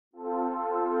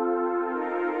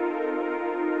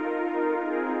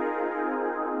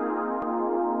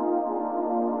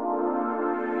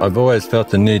I've always felt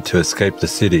the need to escape the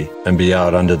city and be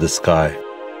out under the sky.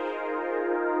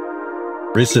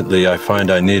 Recently, I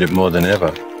find I need it more than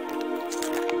ever.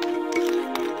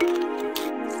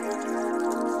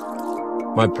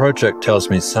 My protrek tells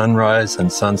me sunrise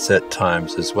and sunset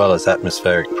times as well as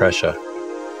atmospheric pressure,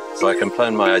 so I can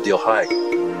plan my ideal hike,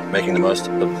 making the most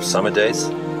of the summer days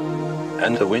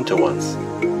and the winter ones.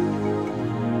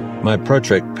 My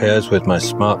protrek pairs with my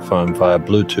smartphone via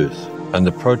Bluetooth, and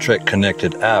the protrek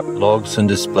connected app logs and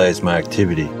displays my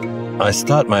activity. I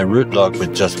start my route log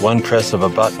with just one press of a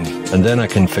button, and then I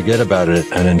can forget about it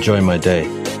and enjoy my day.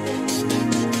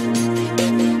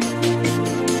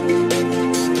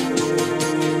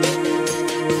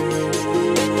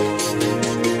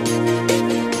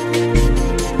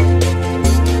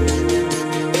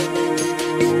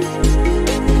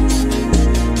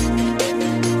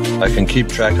 I can keep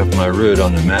track of my route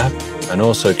on the map and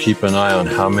also keep an eye on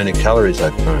how many calories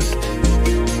I've burned.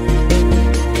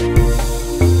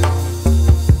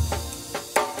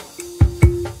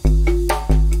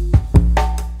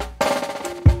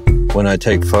 When I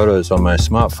take photos on my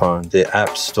smartphone, the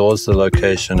app stores the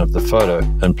location of the photo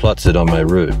and plots it on my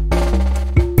route.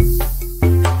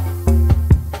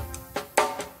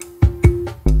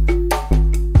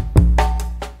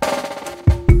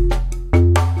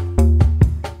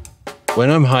 When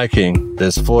I'm hiking,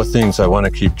 there's 4 things I want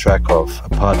to keep track of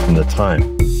apart from the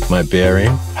time: my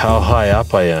bearing, how high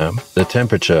up I am, the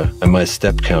temperature, and my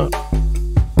step count.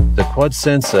 The quad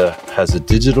sensor has a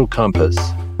digital compass,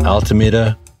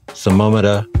 altimeter,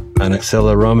 thermometer, and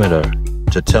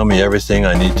accelerometer to tell me everything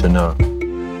I need to know.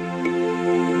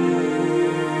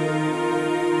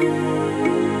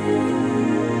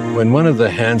 When one of the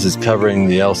hands is covering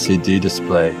the LCD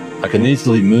display, I can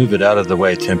easily move it out of the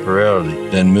way temporarily,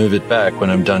 then move it back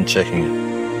when I'm done checking it.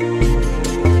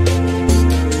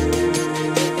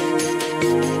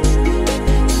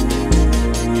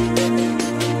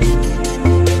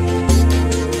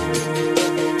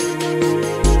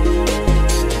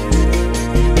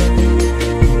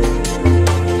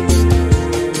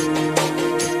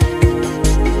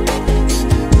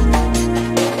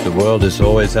 The world is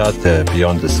always out there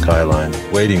beyond the skyline,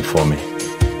 waiting for me,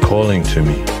 calling to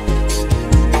me.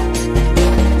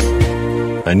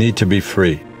 I need to be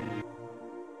free.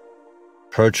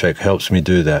 Protrek helps me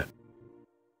do that.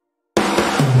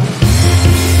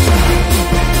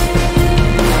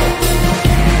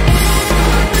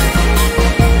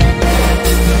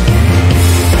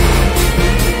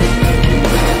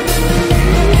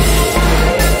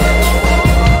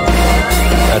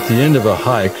 At the end of a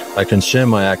hike, I can share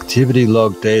my activity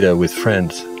log data with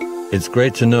friends. It's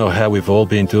great to know how we've all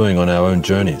been doing on our own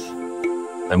journeys,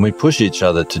 and we push each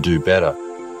other to do better.